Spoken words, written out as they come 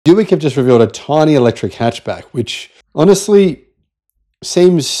Buick have just revealed a tiny electric hatchback, which honestly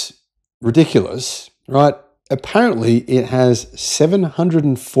seems ridiculous, right? Apparently, it has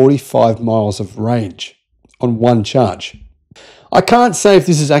 745 miles of range on one charge. I can't say if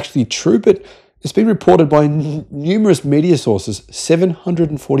this is actually true, but it's been reported by numerous media sources,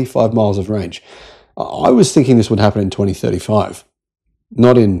 745 miles of range. I was thinking this would happen in 2035,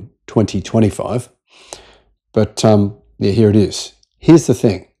 not in 2025. But yeah, here it is. Here's the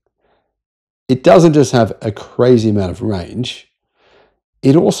thing. It doesn't just have a crazy amount of range.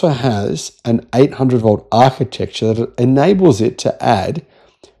 It also has an 800-volt architecture that enables it to add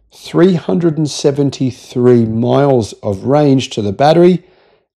 373 miles of range to the battery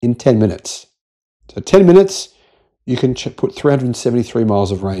in 10 minutes. So 10 minutes, you can put 373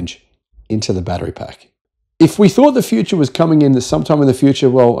 miles of range into the battery pack. If we thought the future was coming in sometime in the future,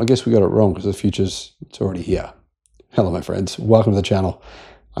 well, I guess we got it wrong because it's already here. Hello, my friends. Welcome to the channel.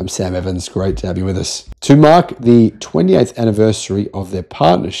 I'm Sam Evans. Great to have you with us. To mark the 28th anniversary of their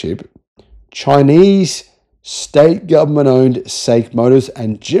partnership, Chinese state government-owned SAIC Motors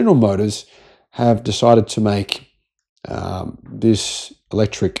and General Motors have decided to make this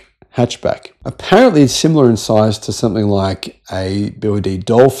electric hatchback. Apparently, it's similar in size to something like a BYD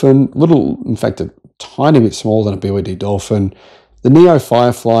Dolphin, in fact, a tiny bit smaller than a BYD Dolphin. The Neo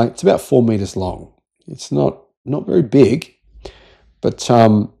Firefly, it's about 4 meters long. It's not very big, but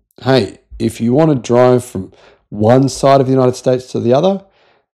hey, if you want to drive from one side of the United States to the other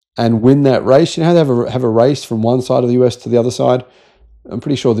and win that race, you know how they have a race from one side of the US to the other side? I'm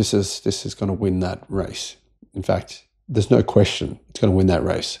pretty sure this is going to win that race. In fact, there's no question it's going to win that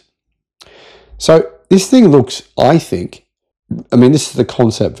race. So this thing looks, I mean, this is the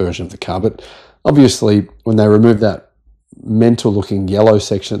concept version of the car, but obviously when they remove that mental looking yellow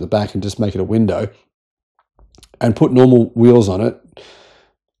section at the back and just make it a window and put normal wheels on it,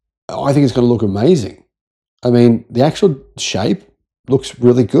 I think it's going to look amazing. I mean, the actual shape looks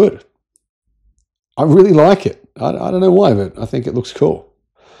really good. I really like it. I don't know why, but I think it looks cool.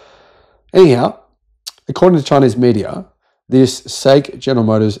 Anyhow, according to Chinese media, this SAIC General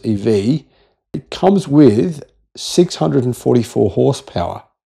Motors EV, it comes with 644 horsepower.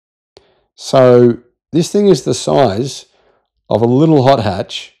 So this thing is the size of a little hot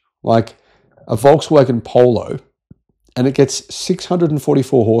hatch, like a Volkswagen Polo, and it gets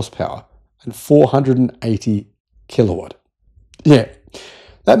 644 horsepower and 480 kilowatt. Yeah,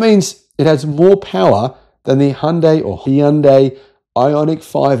 that means it has more power than the Hyundai Ioniq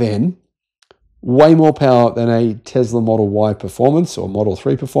 5N, way more power than a Tesla Model Y Performance or Model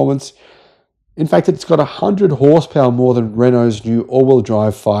 3 Performance. In fact, it's got 100 horsepower more than Renault's new all-wheel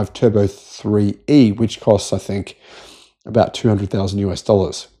drive 5 Turbo 3E, which costs, I think, about $200,000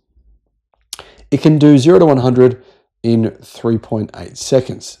 US. It can do 0 to 100 in 3.8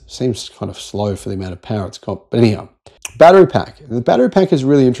 seconds. Seems kind of slow for the amount of power it's got. But anyhow, battery pack. The battery pack is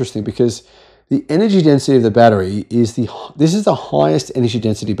really interesting because the energy density of the battery is this is the highest energy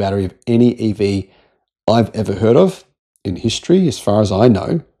density battery of any EV I've ever heard of in history, as far as I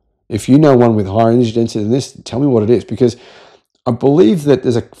know. If you know one with higher energy density than this, tell me what it is, because I believe that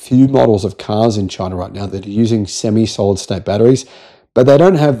there's a few models of cars in China right now that are using semi-solid state batteries, but they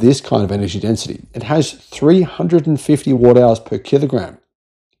don't have this kind of energy density. It has 350 watt hours per kilogram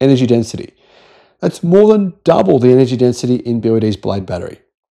energy density. That's more than double the energy density in BYD's Blade battery.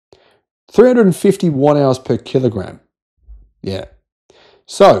 350 watt hours per kilogram. Yeah.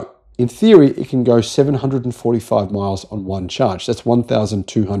 So, in theory, it can go 745 miles on one charge. That's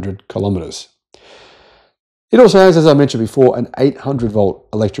 1,200 kilometers. It also has, as I mentioned before, an 800-volt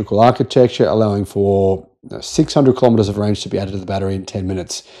electrical architecture, allowing for 600 kilometers of range to be added to the battery in 10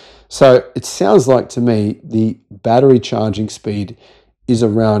 minutes. So it sounds like to me the battery charging speed is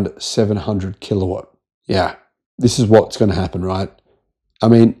around 700 kilowatt. Yeah, this is what's going to happen, right? I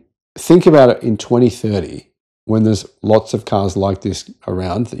mean, think about it in 2030, when there's lots of cars like this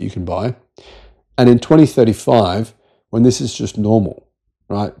around that you can buy. And in 2035, when this is just normal,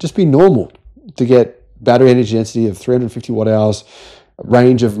 right? Just be normal to get battery energy density of 350 watt hours,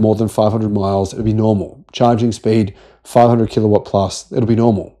 range of more than 500 miles. It'll be normal. Charging speed, 500 kilowatt plus. It'll be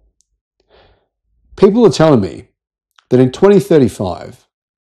normal. People are telling me that in 2035,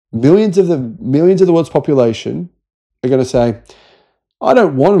 millions of the world's population are going to say, I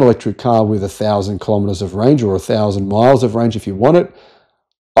don't want an electric car with 1,000 kilometers of range or 1,000 miles of range if you want it.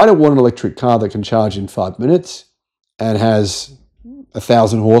 I don't want an electric car that can charge in 5 minutes and has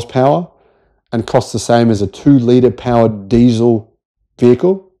 1,000 horsepower and costs the same as a 2-liter powered diesel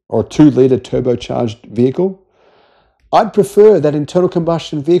vehicle or a 2-liter turbocharged vehicle. I'd prefer that internal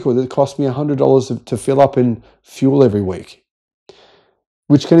combustion vehicle that costs me $100 to fill up in fuel every week.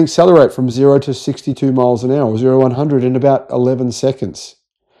 which can accelerate from 0 to 62 miles an hour, 0 to 100 in about 11 seconds.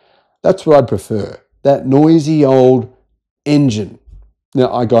 That's what I'd prefer. That noisy old engine.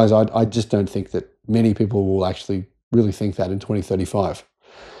 Now, guys, I just don't think that many people will actually really think that in 2035,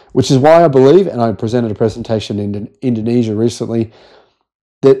 which is why I believe, and I presented a presentation in Indonesia recently,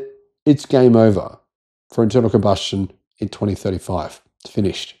 that it's game over for internal combustion in 2035. It's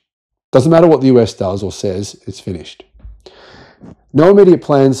finished. Doesn't matter what the US does or says, it's finished. No immediate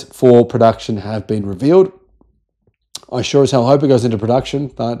plans for production have been revealed. I sure as hell hope it goes into production,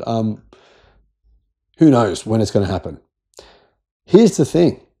 but who knows when it's going to happen. Here's the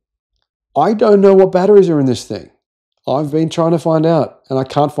thing. I don't know what batteries are in this thing. I've been trying to find out, and I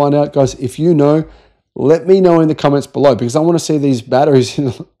can't find out. Guys, if you know, let me know in the comments below, because I want to see these batteries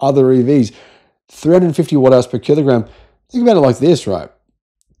in other EVs. 350 watt hours per kilogram. Think about it like this, right?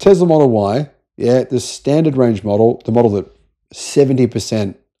 Tesla Model Y, yeah, the standard range model, the model that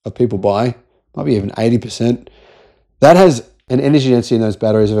 70% of people buy, might be even 80%, that has an energy density in those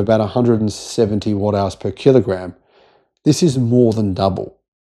batteries of about 170 watt hours per kilogram. This is more than double.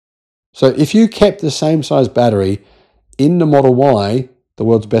 So if you kept the same size battery in the Model Y, the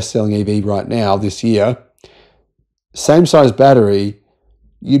world's best-selling EV right now this year, same size battery,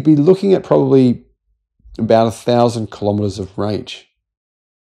 you'd be looking at probably about 1,000 kilometers of range.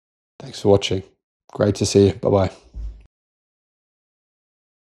 Thanks for watching. Great to see you. Bye-bye.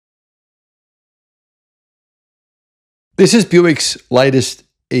 This is Buick's latest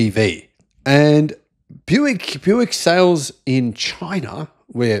EV, and Buick sales in China,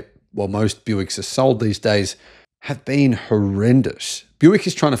 where most Buicks are sold these days, have been horrendous. Buick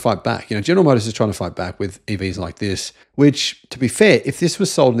is trying to fight back. General Motors is trying to fight back with EVs like this, which, to be fair, if this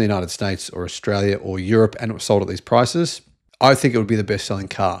was sold in the United States or Australia or Europe and it was sold at these prices, I think it would be the best-selling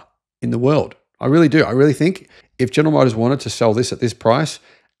car in the world. I really do. I really think if General Motors wanted to sell this at this price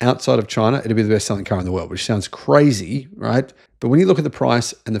outside of China, it'd be the best-selling car in the world, which sounds crazy, right? But when you look at the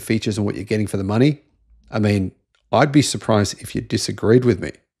price and the features and what you're getting for the money, I mean, I'd be surprised if you disagreed with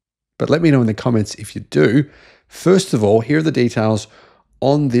me. But let me know in the comments if you do. First of all, here are the details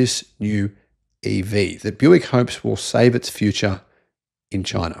on this new EV that Buick hopes will save its future in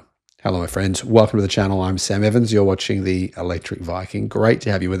China. Hello, my friends. Welcome to the channel. I'm Sam Evans. You're watching the Electric Viking. Great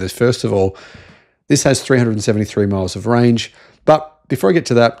to have you with us. First of all, this has 373 miles of range. But before I get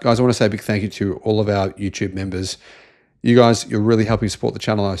to that, guys, I want to say a big thank you to all of our YouTube members. You guys, you're really helping support the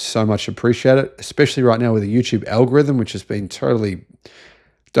channel. I so much appreciate it, especially right now with the YouTube algorithm, which has been totally,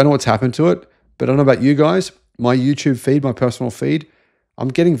 don't know what's happened to it, but I don't know about you guys. My YouTube feed, my personal feed, I'm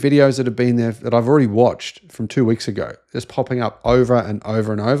getting videos that have been there that I've already watched from 2 weeks ago, just popping up over and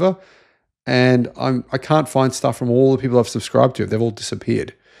over and over. And I can't find stuff from all the people I've subscribed to. They've all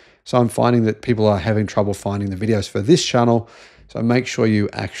disappeared. So I'm finding that people are having trouble finding the videos for this channel. So make sure you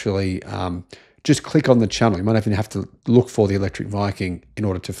actually just click on the channel. You might even have to look for the Electric Viking in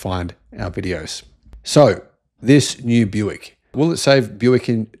order to find our videos. So this new Buick, will it save Buick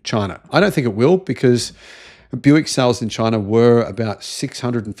in China? I don't think it will, because Buick sales in China were about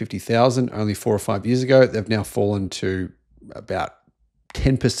 650,000 only 4 or 5 years ago. They've now fallen to about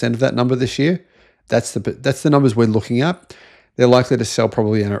 10% of that number this year. That's the numbers we're looking at. They're likely to sell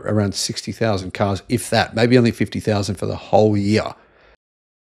probably around 60,000 cars, if that, maybe only 50,000 for the whole year